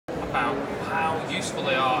about how useful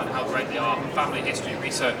they are and how great they are in family history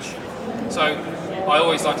research. So I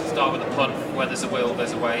always like to start with a pun: where there's a will,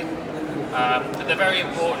 there's a way. But they're very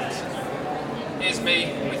important. Here's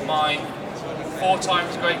me with my 4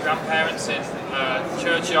 times great-grandparents in a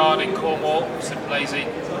churchyard in Cornwall, St Blaise.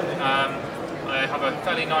 I have a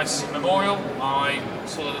fairly nice memorial. I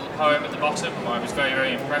saw a little poem at the bottom. I was very,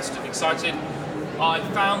 very impressed and excited. I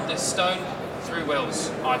found this stone through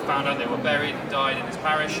wills. I found out they were buried and died in this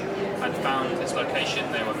parish, and found this location.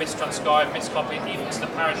 They were mistranscribed, miscopied, even to the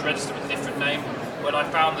parish register with a different name. When I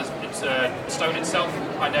found the stone itself,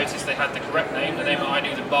 I noticed they had the correct name, the name that I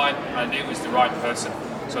knew them by, and I knew it was the right person.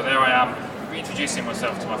 So there I am, reintroducing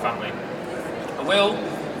myself to my family. A will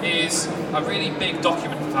is a really big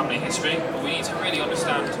document for family history, but we need to really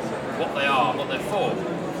understand what they are, what they're for.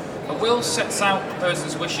 A will sets out the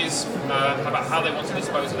person's wishes about how they want to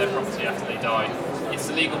dispose of their property after they die. It's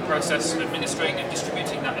the legal process of administering and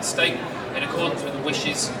distributing that estate in accordance with the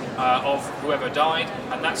wishes of whoever died,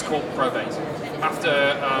 and that's called probate. After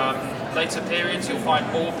later periods, you'll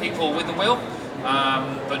find more people with a will,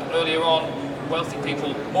 but earlier on, wealthy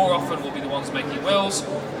people more often will be the ones making wills.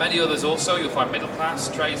 Many others also, you'll find middle class,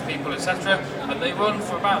 tradespeople, etc. And they run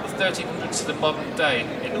from about the 1300s to the modern day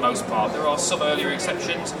in the most part. There are some earlier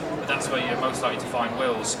exceptions, but that's where you're most likely to find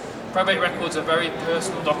wills. Probate records are very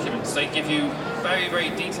personal documents. They give you very, very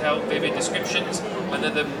detailed, vivid descriptions, and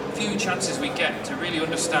they're the few chances we get to really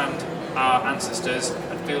understand our ancestors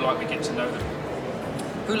and feel like we get to know them.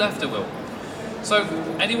 Who left a will? So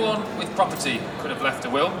anyone with property could have left a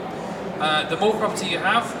will. The more property you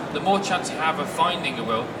have, the more chance you have of finding a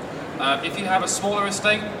will. If you have a smaller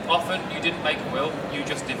estate, often you didn't make a will, you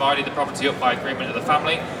just divided the property up by agreement of the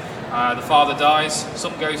family. The father dies,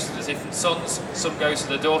 some goes to the different sons, some goes to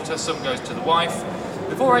the daughter, some goes to the wife.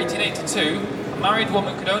 Before 1882, a married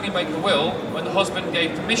woman could only make a will when the husband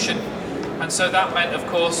gave permission. And so that meant, of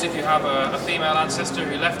course, if you have a female ancestor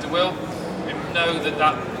who left a will, you know that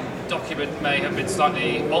that document may have been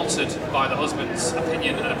slightly altered by the husband's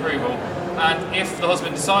opinion and approval, and if the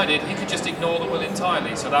husband decided, he could just ignore the will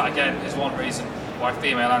entirely. So that again is one reason why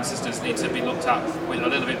female ancestors need to be looked at with a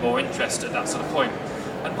little bit more interest at that sort of point.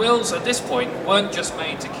 And wills at this point weren't just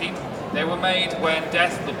made to keep, they were made when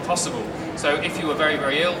death looked possible. So if you were very,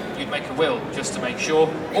 very ill, you'd make a will just to make sure,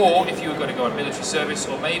 or if you were going to go on military service,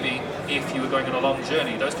 or maybe if you were going on a long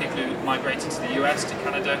journey. Those people who migrated to the US, to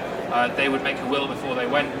Canada, they would make a will before they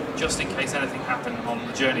went, just in case anything happened on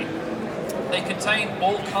the journey. They contain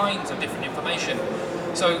all kinds of different information.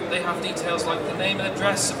 So they have details like the name and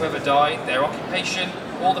address of whoever died, their occupation,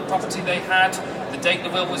 all the property they had, the date the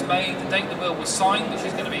will was made, the date the will was signed, which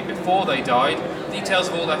is going to be before they died, details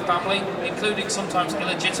of all their family, including sometimes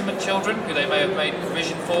illegitimate children who they may have made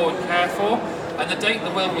provision for and care for, and the date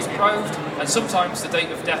the will was proved, and sometimes the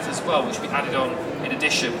date of death as well, which we added on in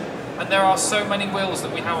addition. And there are so many wills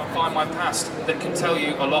that we have on Findmypast that can tell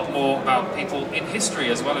you a lot more about people in history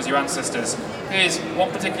as well as your ancestors. Here's one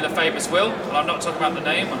particular famous will, and I'm not talking about the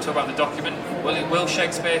name, I'm talking about the document. Will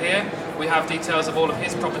Shakespeare here. We have details of all of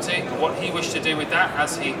his property and what he wished to do with that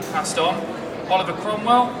as he passed on. Oliver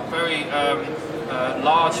Cromwell, very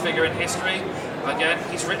large figure in history. Again,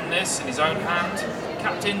 he's written this in his own hand.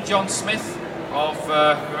 Captain John Smith of,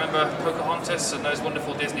 remember Pocahontas and those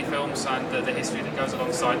wonderful Disney films and the history that goes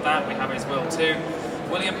alongside that. We have his will too.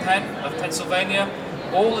 William Penn of Pennsylvania.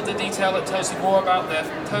 All of the detail that tells you more about their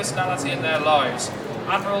personality and their lives.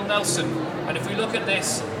 Admiral Nelson. And if we look at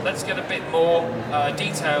this, let's get a bit more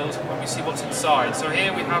detailed when we see what's inside. So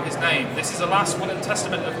here we have his name. This is the last will and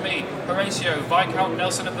testament of me, Horatio, Viscount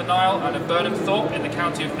Nelson of the Nile and of Burnham Thorpe in the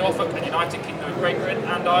county of Norfolk and United Kingdom of Great Britain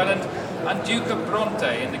and Ireland, and Duke of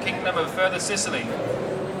Bronte in the kingdom of Further Sicily.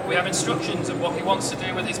 We have instructions of what he wants to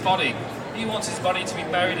do with his body. He wants his body to be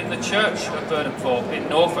buried in the church of Burnham Thorpe in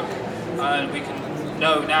Norfolk. And we can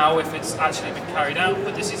know now if it's actually been carried out,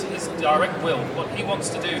 but this is his direct will, what he wants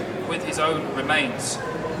to do with his own remains.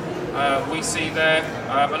 We see there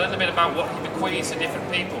a little bit about what he bequeaths to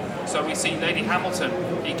different people. So we see Lady Hamilton,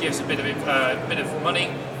 he gives a bit of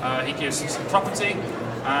money, he gives some property,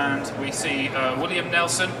 and we see William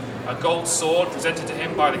Nelson, a gold sword presented to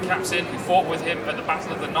him by the captain who fought with him at the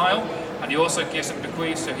Battle of the Nile, and he also gives some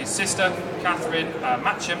bequeaths to his sister, Catherine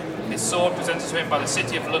Matcham, his sword presented to him by the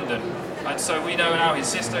City of London. And so we know now his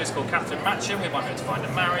sister is called Catherine Matcham. We might be able to find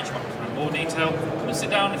a marriage, we might be able to find more detail. Come and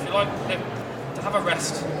sit down if you like to have a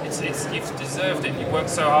rest. You've deserved it, you've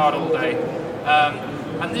worked so hard all day.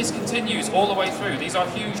 And this continues all the way through. These are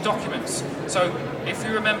huge documents. So if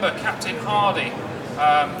you remember Captain Hardy,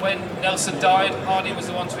 when Nelson died, Hardy was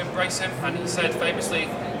the one to embrace him, and he said famously,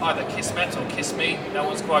 either Kismet or Kiss Me, no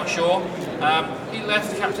one's quite sure. He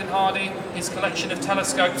left Captain Hardy his collection of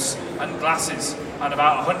telescopes and glasses and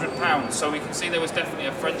about £100, so we can see there was definitely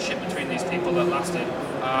a friendship between these people that lasted,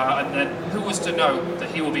 and then who was to know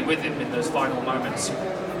that he will be with him in those final moments.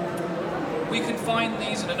 We can find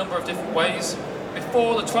these in a number of different ways.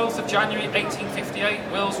 Before the 12th of January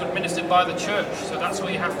 1858, wills were administered by the church, so that's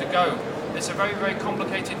where you have to go. It's a very, very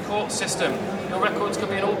complicated court system. Your records could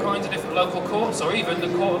be in all kinds of different local courts, or even the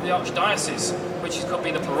court of the Archdiocese, which could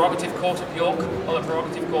be the prerogative court of York or the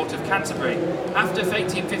prerogative court of Canterbury. After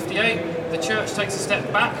 1858, the church takes a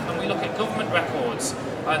step back and we look at government records,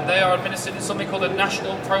 and they are administered in something called a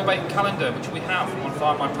National Probate Calendar, which we have on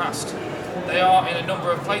Findmypast. They are in a number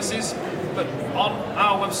of places, but on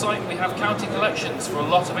our website we have county collections for a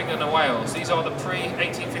lot of England and Wales. These are the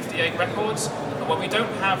pre-1858 records, and when we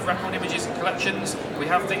don't have record images and collections, we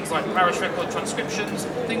have things like parish record transcriptions,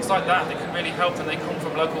 things like that that can really help, and they come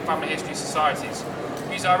from local family history societies.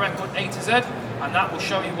 Use our record A to Z, and that will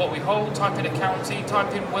show you what we hold. Type in a county,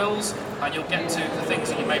 type in wills, and you'll get to the things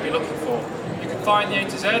that you may be looking for. You can find the A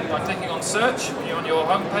to Z by clicking on search when you're on your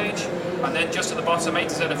home page, and then just at the bottom A to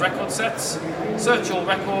Z of record sets. Search all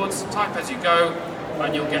records, type as you go,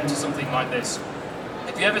 and you'll get to something like this.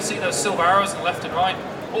 If you ever see those silver arrows on the left and right,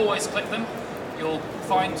 always click them. You'll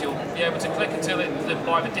be able to click until it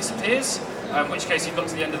either disappears, in which case you've got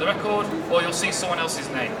to the end of the record, or you'll see someone else's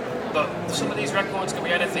name. But some of these records can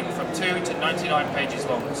be anything from 2 to 99 pages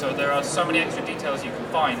long, so there are so many extra details you can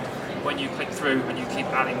find when you click through and you keep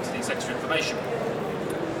adding to this extra information.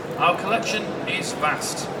 Our collection is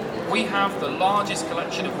vast. We have the largest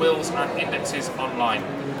collection of wills and indexes online.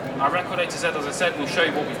 Our record A to Z, as I said, will show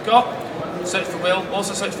you what we've got. Search for will,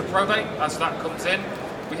 also search for probate as that comes in.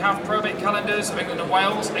 We have probate calendars of England and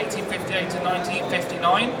Wales, 1858 to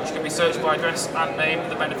 1959, which can be searched by address and name of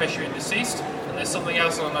the beneficiary and deceased. And there's something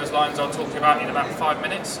else along those lines I'll talk to you about in about 5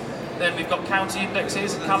 minutes. Then we've got county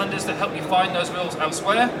indexes, calendars that help you find those wills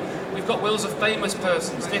elsewhere. We've got wills of famous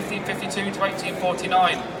persons, 1552 to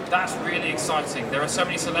 1849. That's really exciting. There are so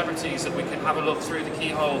many celebrities that we can have a look through the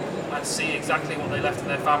keyhole and see exactly what they left to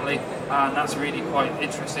their family, and that's really quite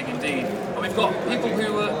interesting indeed. And we've got people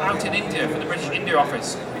who were out in India for the British India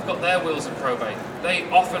Office. We've got their wills and probate. They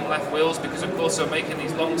often left wills because, of course, they were making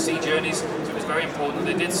these long sea journeys, so it was very important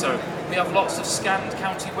they did so. We have lots of scanned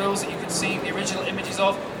county wills that you can see the original images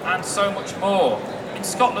of, and so much more. In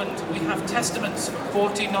Scotland, we have testaments from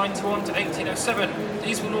 1491 to 1807.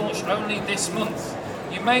 These were launched only this month.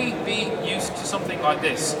 You may be used to something like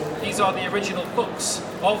this. These are the original books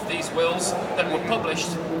of these wills that were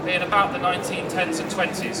published in about the 1910s and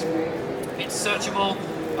 20s. It's searchable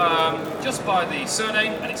just by the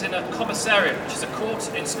surname, and it's in a commissariat, which is a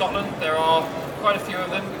court in Scotland. There are quite a few of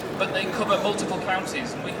them, but they cover multiple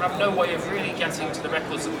counties, and we have no way of really getting to the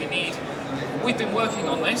records that we need. We've been working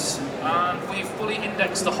on this, and we've fully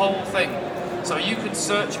indexed the whole thing. So you can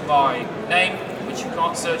search by name, which you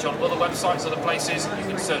can't search on other websites, other places. You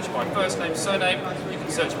can search by first name, surname, you can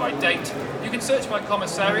search by date, you can search by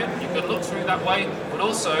commissariat, you can look through that way, but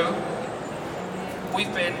also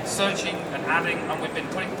we've been searching and adding, and we've been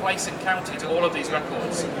putting place and county to all of these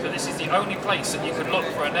records. So this is the only place that you can look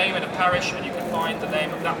for a name in a parish, and you can find the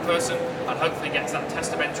name of that person and hopefully get to that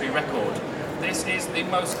testamentary record. This is the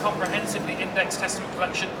most comprehensively indexed testament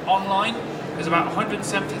collection online. There's about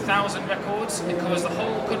 170,000 records. It covers the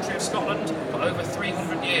whole country of Scotland for over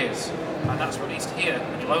 300 years, and that's released here,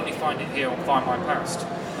 and you'll only find it here on Findmypast.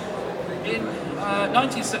 In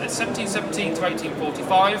 1717 to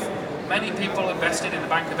 1845, many people invested in the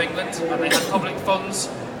Bank of England, and they had public funds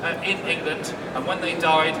in England, and when they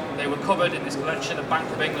died, they were covered in this collection of Bank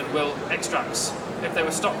of England will extracts. If they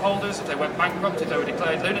were stockholders, if they went bankrupt, if they were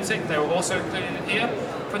declared lunatic, they were also included in here.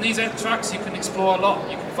 From these extracts, you can explore a lot.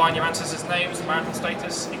 You can find your ancestors' names, marital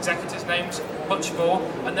status, executors' names, much more.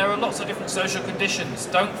 And there are lots of different social conditions.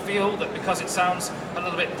 Don't feel that because it sounds a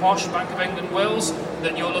little bit posh, Bank of England wills,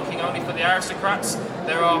 that you're looking only for the aristocrats.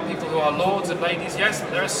 There are people who are lords and ladies, yes,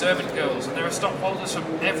 but there are servant girls, and there are stockholders from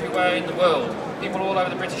everywhere in the world. People all over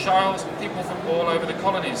the British Isles, people from all over the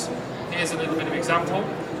colonies. Here's a little bit of example.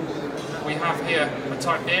 We have here a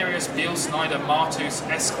Tiberius Beale Snyder Martus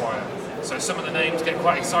Esquire. So some of the names get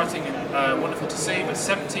quite exciting and wonderful to see, but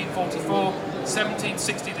 1744,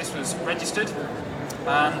 1760 this was registered,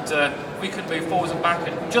 and we can move forwards and back,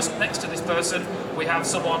 and just next to this person we have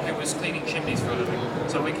someone who was cleaning chimneys for a living.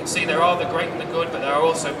 So we can see there are the great and the good, but there are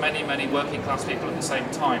also many, many working class people at the same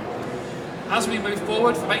time. As we move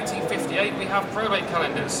forward from 1858, we have probate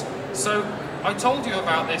calendars. So I told you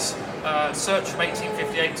about this search from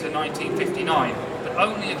 1858 to 1959, but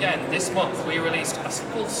only again this month we released a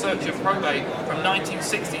full search of probate from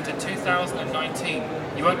 1960 to 2019.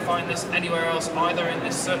 You won't find this anywhere else either in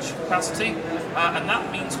this search capacity, and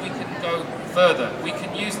that means we can go further. We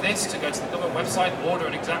can use this to go to the government website, order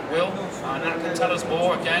an exact will, and that can tell us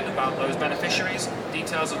more again about those beneficiaries,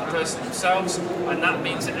 details of the person themselves, and that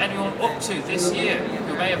means that anyone up to this year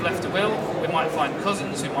who may have left a will, we might find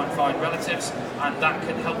cousins, we might find relatives, and that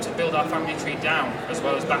can help to build our family tree down as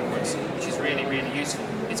well as backwards, which is really, really useful.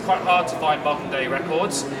 It's quite hard to find modern day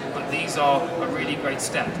records, but these are a really great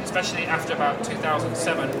step, especially after about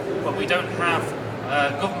 2007, when we don't have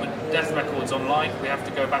government death records online. We have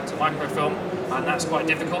to go back to microfilm, and that's quite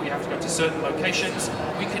difficult. You have to go to certain locations.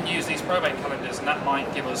 We can use these probate calendars, and that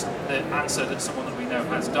might give us the answer that someone that we know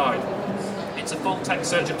has died. It's a full text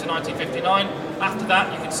search up to 1959. After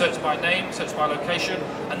that, you can search by name, search by location,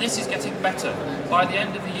 and this is getting better. By the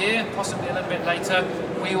end of the year, possibly a little bit later,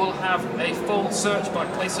 we will have a full search by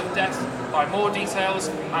place of death, by more details,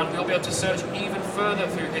 and we'll be able to search even further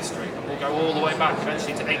through history. And we'll go all the way back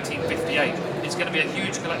eventually to 1858. It's going to be a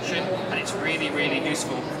huge collection, and it's really, really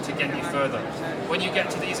useful to get you further. When you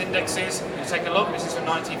get to these indexes, you take a look. This is from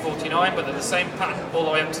 1949, but they're the same pattern all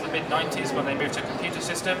the way up to the mid-90s when they moved to a computer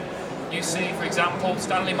system. You see, for example,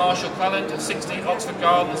 Stanley Marshall Clelland of 16 Oxford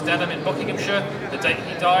Gardens, Denham in Buckinghamshire. The date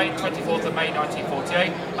he died, 24th of May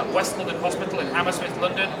 1948, at West London Hospital in Hammersmith,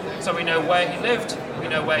 London. So we know where he lived, we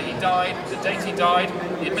know where he died, the date he died.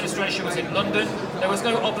 The administration was in London. There was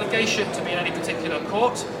no obligation to be in any particular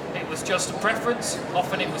court. It was just a preference.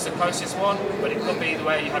 Often it was the closest one, but it could be the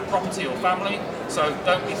way you had property or family. So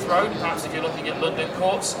don't be thrown. Perhaps if you're looking at London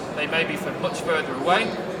courts, they may be from much further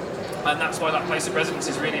away. And that's why that place of residence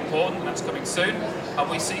is really important. That's coming soon. And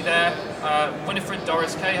we see there Winifred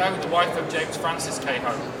Doris Cahoe, the wife of James Francis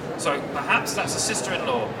Cahoe. So perhaps that's a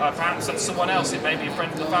sister-in-law, perhaps that's someone else. It may be a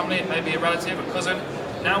friend of the family, it may be a relative, a cousin.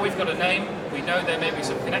 Now we've got a name, we know there may be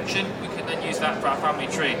some connection, we can then use that for our family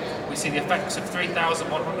tree. We see the effects of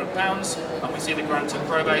 £3,100, and we see the grant of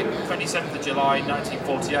probate, 27th of July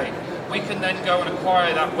 1948. We can then go and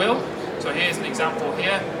acquire that will. So here's an example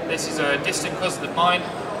here. This is a distant cousin of mine.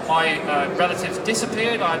 My relatives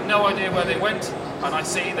disappeared, I had no idea where they went, and I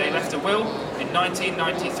see they left a will in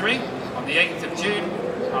 1993 on the 8th of June,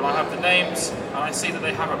 and I have the names, and I see that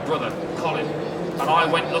they have a brother, Colin. And I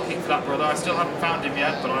went looking for that brother. I still haven't found him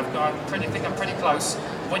yet, but I think I'm pretty close.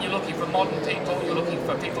 When you're looking for modern people, you're looking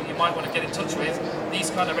for people you might want to get in touch with, these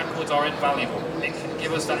kind of records are invaluable. It can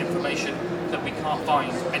give us that information that we can't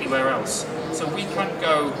find anywhere else. So we can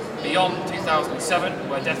go beyond 2007,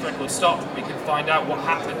 where death records stopped. We can find out what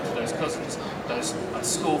happened to those cousins, those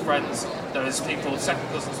school friends, those people, second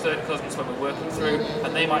cousins, third cousins when we're working through,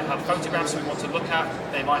 and they might have photographs we want to look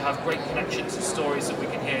at. They might have great connections and stories that we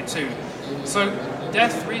can hear too. So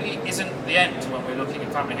death really isn't the end when we're looking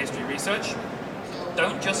at family history research.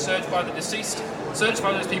 Don't just search by the deceased, search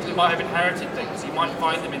by those people who might have inherited things. You might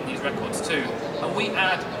find them in these records too. And we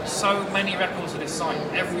add so many records to this site.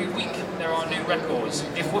 Every week there are new records.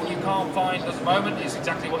 If what you can't find at the moment is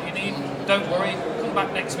exactly what you need, don't worry, come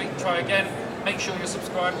back next week and try again. Make sure you're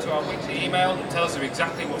subscribed to our weekly email that tells you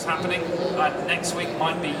exactly what's happening. Next week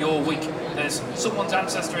might be your week. There's someone's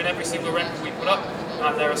ancestor in every single record we put up,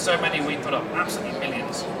 and there are so many we put up, absolutely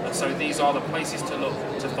millions. And so these are the places to look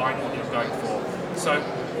to find what you're going for. So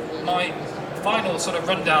my final sort of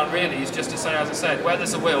rundown really is just to say, as I said, where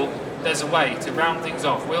there's a will, there's a way to round things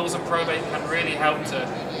off. Wills and probate can really help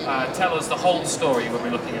to tell us the whole story when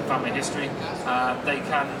we're looking at family history. They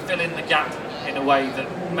can fill in the gap in a way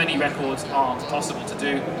that many records aren't possible to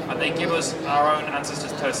do, and they give us our own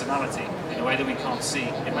ancestor's personality in a way that we can't see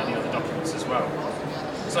in many other documents as well.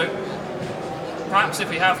 So perhaps if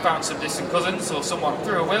we have found some distant cousins or someone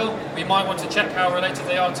through a will, we might want to check how related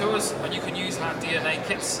they are to us, and you can use our DNA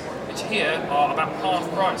kits, which here are about half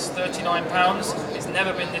price, £39. It's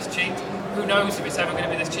never been this cheap. Who knows if it's ever going to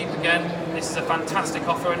be this cheap again. This is a fantastic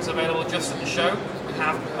offer, and it's available just at the show. We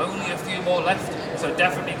have only a few more left, so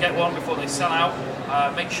definitely get one before they sell out.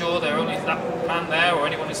 Make sure they're only that man there, or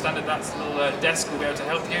anyone who's standing at that little desk will be able to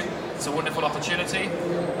help you. It's a wonderful opportunity.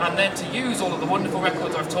 And then to use all of the wonderful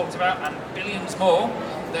records I've talked about, and billions more,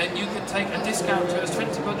 then you can take a discount to a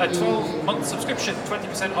 12-month subscription,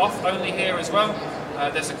 20% off, only here as well.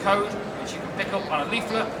 There's a code which you can pick up on a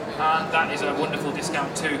leaflet, and that is a wonderful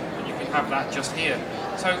discount too, and you can have that just here.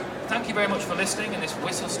 So thank you very much for listening in this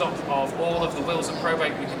whistle-stop of all of the wills and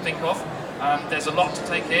probate we can think of. There's a lot to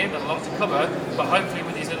take in and a lot to cover, but hopefully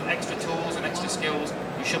with these little extra tools and extra skills,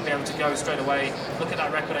 you should be able to go straight away, look at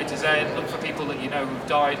that record A to Z, look for people that you know who've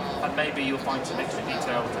died, and maybe you'll find some extra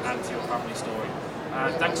detail to add to your family story.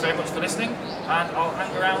 Thanks very much for listening, and I'll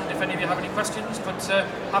hang around if any of you have any questions, but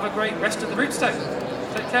have a great rest of the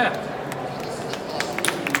RootsTech. Take care.